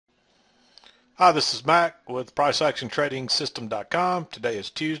Hi, this is Mac with PriceActionTradingSystem.com. Today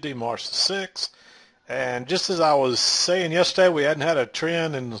is Tuesday, March the 6th. And just as I was saying yesterday, we hadn't had a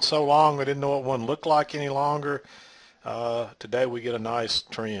trend in so long, we didn't know what one looked like any longer. Today we get a nice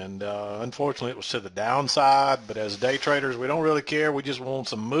trend. Unfortunately, it was to the downside, but as day traders, we don't really care. We just want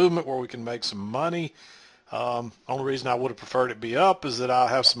some movement where we can make some money. Only reason I would have preferred it be up is that I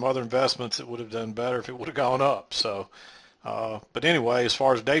have some other investments that would have done better if it would have gone up. But anyway, as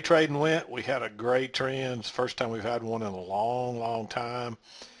far as day trading went, we had a great trend. It's the first time we've had one in a long, long time.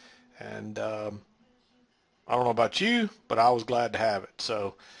 And I don't know about you, but I was glad to have it.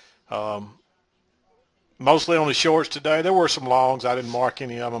 So mostly on the shorts today. There were some longs. I didn't mark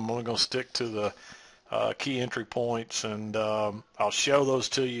any of them. I'm only going to stick to the key entry points, and I'll show those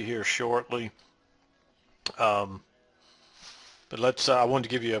to you here shortly. But I wanted to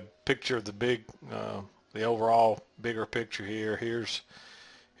give you a picture of the overall bigger picture here. Here's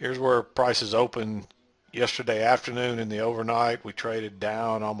where prices opened yesterday afternoon in the overnight. We traded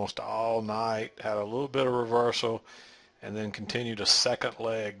down almost all night, had a little bit of reversal, and then continued a second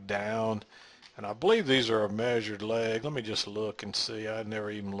leg down. And I believe these are a measured leg. Let me just look and see. I never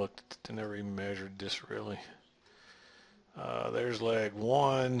even measured this really. There's leg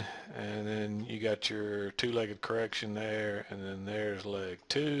one, and then you got your two-legged correction there, and then there's leg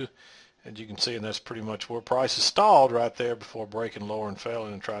two. And you can see, and that's pretty much where prices stalled right there before breaking lower and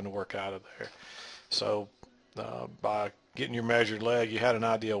failing and trying to work out of there. So by getting your measured leg, you had an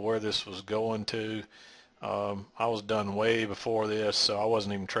idea where this was going to. I was done way before this, so I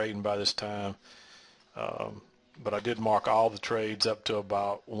wasn't even trading by this time. But I did mark all the trades up to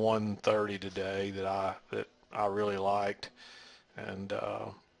about 1:30 today that I really liked and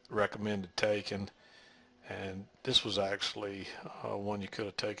recommended taking. And this was actually one you could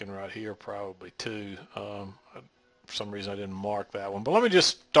have taken right here, probably too. For some reason I didn't mark that one. But let me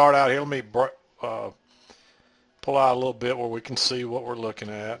just start out here. Let me pull out a little bit where we can see what we're looking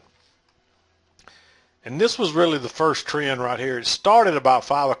at. And this was really the first trend right here. It started about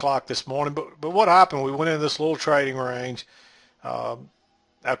 5 o'clock this morning, but what happened, we went into this little trading range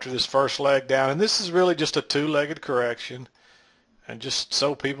after this first leg down. And this is really just a two-legged correction. And just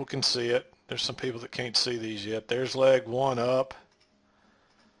so people can see it, there's some people that can't see these yet. There's leg one up,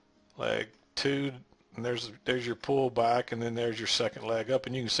 leg two, and there's your pullback, and then there's your second leg up.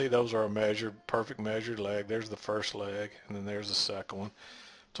 And you can see those are a perfect measured leg. There's the first leg, and then there's the second one.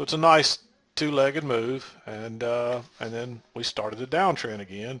 So it's a nice two-legged move, and then we started the downtrend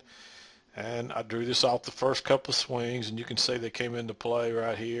again. And I drew this off the first couple of swings, and you can see they came into play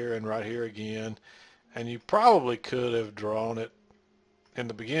right here and right here again. And you probably could have drawn it in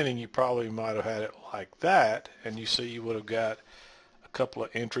the beginning. You probably might have had it like that, and you see you would have got a couple of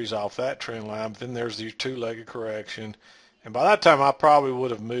entries off that trend line. But then there's your two-legged correction, and by that time I probably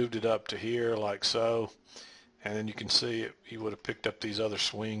would have moved it up to here like so. And then you can see you would have picked up these other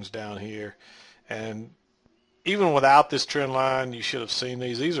swings down here. And even without this trend line, you should have seen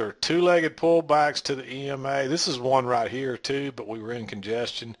these. These are two-legged pullbacks to the EMA. This is one right here too, but we were in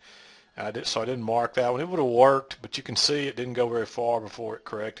congestion. So I didn't mark that one. It would have worked, but you can see it didn't go very far before it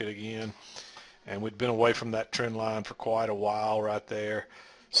corrected again. And we'd been away from that trend line for quite a while right there.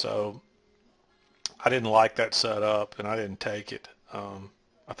 So I didn't like that setup, and I didn't take it.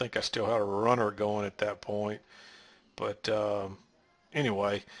 I think I still had a runner going at that point. But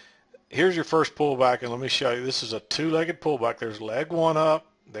anyway, here's your first pullback, and let me show you. This is a two-legged pullback. There's leg one up,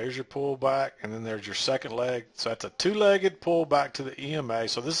 there's your pullback, and then there's your second leg. So that's a two-legged pullback to the EMA.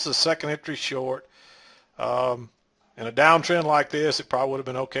 So this is a second entry short. In a downtrend like this, it probably would have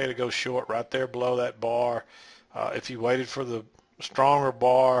been okay to go short right there below that bar. If you waited for the stronger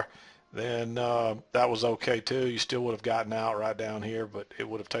bar, then that was okay too. You still would have gotten out right down here, but it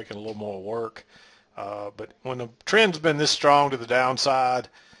would have taken a little more work. But when the trend's been this strong to the downside,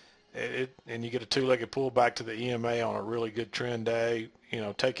 and you get a two-legged pullback to the EMA on a really good trend day,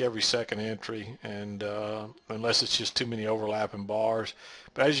 take every second entry, and unless it's just too many overlapping bars.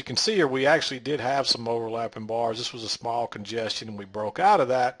 But as you can see here, we actually did have some overlapping bars. This was a small congestion, and we broke out of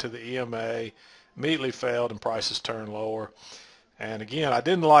that to the EMA, immediately failed, and prices turned lower. And again, I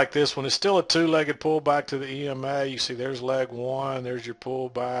didn't like this one. It's still a two-legged pullback to the EMA. You see there's leg one, there's your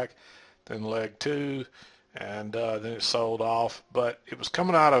pullback, then leg two, and then it sold off. But it was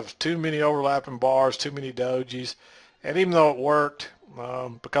coming out of too many overlapping bars, too many dojis. And even though it worked,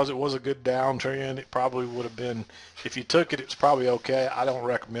 because it was a good downtrend, it probably would have been, if you took it, it's probably okay. I don't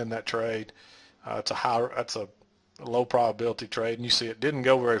recommend that trade. That's a low probability trade. And you see it didn't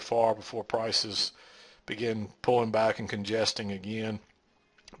go very far before prices begin pulling back and congesting again.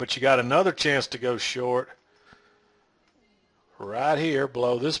 But you got another chance to go short right here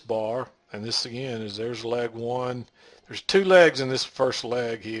below this bar and this again is, there's leg one. There's two legs in this first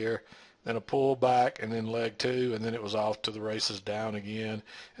leg here, then a pull back, and then leg two, and then it was off to the races down again.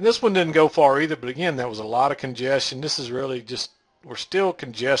 And this one didn't go far either, but again, that was a lot of congestion. This is really just, we're still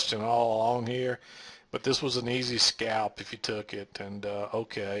congestion all along here, but this was an easy scalp if you took it. And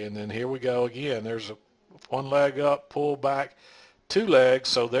okay, and then here we go again. There's a one leg up, pull back, two legs.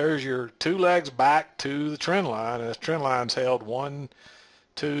 So there's your two legs back to the trend line, and this trend line's held 1,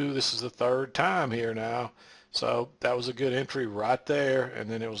 2. This is the third time here now. So that was a good entry right there, and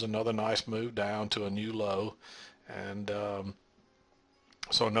then it was another nice move down to a new low, and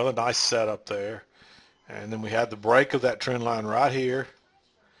so another nice setup there. And then we had the break of that trend line right here,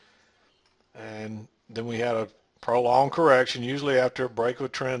 and then we had a prolonged correction. Usually after a break of a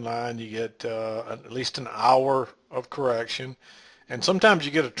trend line, you get at least an hour of correction, and sometimes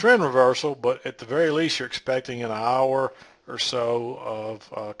you get a trend reversal, but at the very least you're expecting an hour or so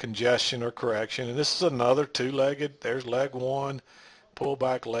of congestion or correction. And this is another two-legged. There's leg one, pull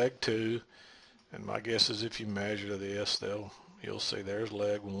back leg two, and my guess is if you measure this, you'll see there's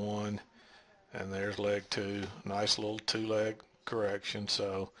leg one and there's leg two. Nice little two-leg correction.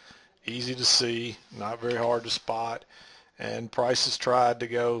 So easy to see, not very hard to spot, and prices tried to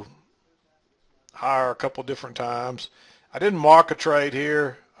go higher a couple different times. I didn't mark a trade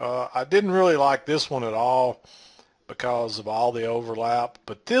here. I didn't really like this one at all because of all the overlap,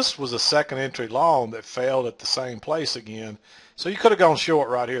 but this was a second entry long that failed at the same place again. So you could have gone short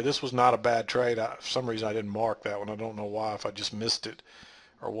right here. This was not a bad trade. For some reason I didn't mark that one. I don't know why, if I just missed it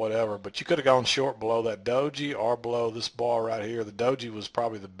or whatever, but you could have gone short below that doji or below this bar right here. The doji was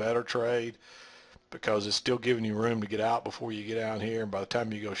probably the better trade because it's still giving you room to get out before you get down here, and by the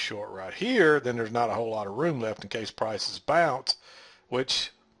time you go short right here, then there's not a whole lot of room left in case prices bounce, which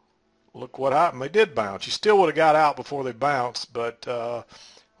look what happened. They did bounce. You still would have got out before they bounced, but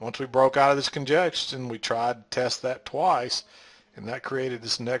once we broke out of this congestion, we tried to test that twice, and that created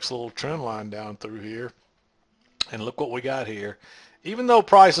this next little trend line down through here. And look what we got here. Even though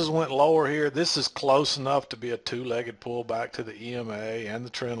prices went lower here, this is close enough to be a two-legged pullback to the EMA and the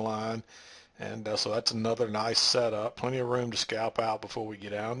trend line, and so that's another nice setup. Plenty of room to scalp out before we get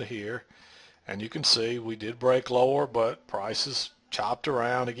down to here. And you can see we did break lower, but prices chopped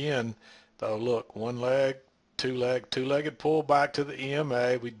around again. Though look, one leg, two-legged pull back to the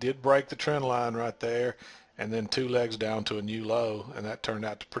EMA. We did break the trend line right there, and then two legs down to a new low, and that turned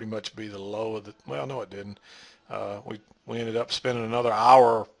out to pretty much be the low of the, well, no, it didn't. We ended up spending another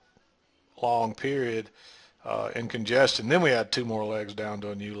hour long period in congestion. Then we had two more legs down to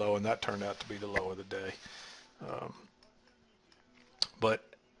a new low, and that turned out to be the low of the day. But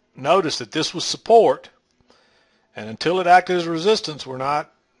notice that this was support, and until it acted as resistance, we're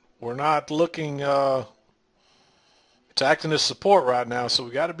not looking. It's acting as support right now, so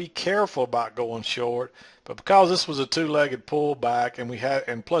we got to be careful about going short. But because this was a two-legged pullback,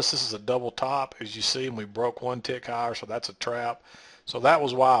 and plus this is a double top, as you see, and we broke one tick higher, so that's a trap. So that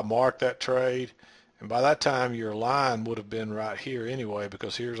was why I marked that trade. And by that time, your line would have been right here anyway,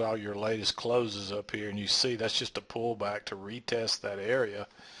 because here's all your latest closes up here, and you see that's just a pullback to retest that area.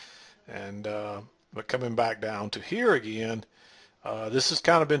 And but coming back down to here again, this has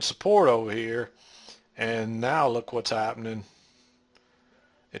kind of been support over here, and now look what's happening.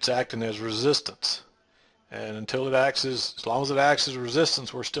 It's acting as resistance, and until it acts as long as it acts as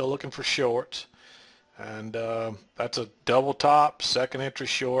resistance, we're still looking for shorts. And that's a double top, second entry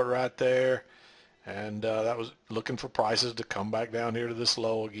short right there, and that was looking for prices to come back down here to this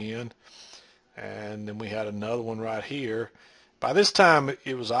low again. And then we had another one right here. By this time,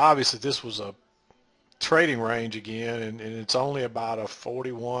 it was obvious that this was a trading range again, and it's only about a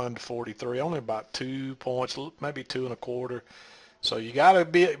 41 to 43, only about 2 points, maybe 2.25. So you got to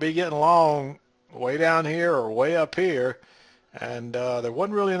be getting long way down here or way up here, and there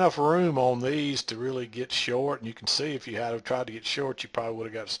wasn't really enough room on these to really get short. And you can see if you had tried to get short, you probably would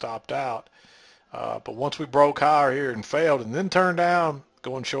have got stopped out. But once we broke higher here and failed and then turned down,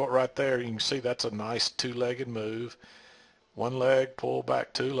 going short right there, you can see that's a nice two-legged move. One leg, pull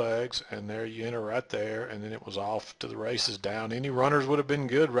back two legs, and there you enter right there, and then it was off to the races down. Any runners would have been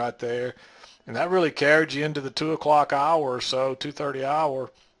good right there, and that really carried you into the 2 o'clock hour or so, 2:30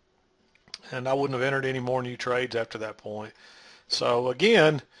 hour, and I wouldn't have entered any more new trades after that point. So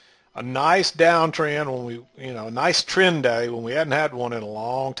again, a nice downtrend when we, a nice trend day when we hadn't had one in a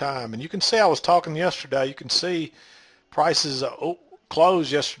long time. And you can see, I was talking yesterday, you can see prices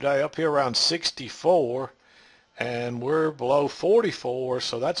closed yesterday up here around 64, and we're below 44,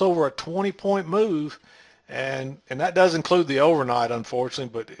 so that's over a 20-point move, and that does include the overnight,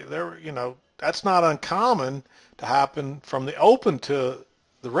 unfortunately. But there, that's not uncommon to happen from the open to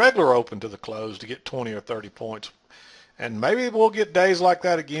the regular open to the close to get 20 or 30 points. And maybe we'll get days like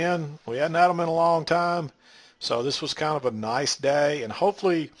that again. We hadn't had them in a long time. So this was kind of a nice day. And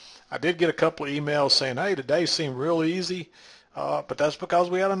hopefully I did get a couple of emails saying, hey, today seemed real easy. But that's because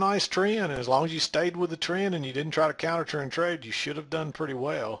we had a nice trend. And as long as you stayed with the trend and you didn't try to counter trend trade, you should have done pretty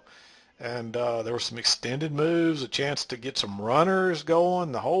well. And there were some extended moves, a chance to get some runners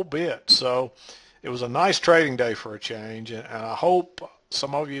going, the whole bit. So it was a nice trading day for a change. And I hope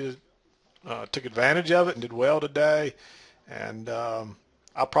some of you took advantage of it and did well today. And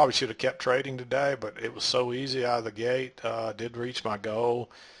I probably should have kept trading today, but it was so easy out of the gate. I did reach my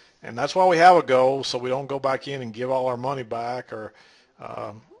goal. And that's why we have a goal, so we don't go back in and give all our money back or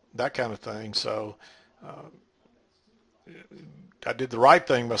that kind of thing. So I did the right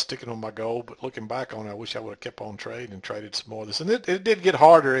thing by sticking on my goal, but looking back on it, I wish I would have kept on trading and traded some more of this. And it did get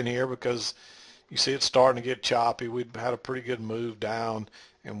harder in here because you see it's starting to get choppy. We'd had a pretty good move down,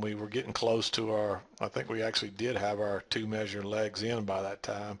 and we were getting close to our, I think we actually did have our 2 measured legs in by that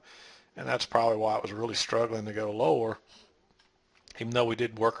time. And that's probably why it was really struggling to go lower, even though we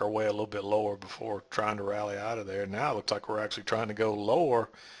did work our way a little bit lower before trying to rally out of there. Now it looks like we're actually trying to go lower.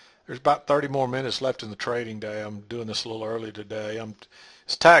 There's about 30 more minutes left in the trading day. I'm doing this a little early today.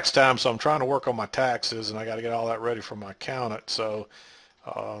 It's tax time, so I'm trying to work on my taxes, and I got to get all that ready for my accountant. So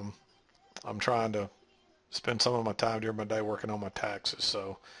I'm trying to spend some of my time during my day working on my taxes.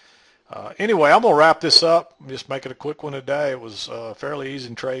 So anyway, I'm going to wrap this up. Just make it a quick one today. It was a fairly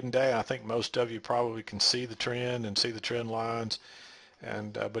easy trading day. I think most of you probably can see the trend and see the trend lines.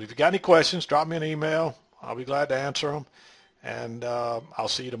 And but if you got any questions, drop me an email. I'll be glad to answer them. And I'll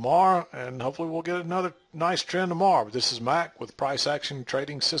see you tomorrow, and hopefully we'll get another nice trend tomorrow. But this is Mac with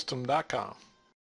PriceActionTradingSystem.com.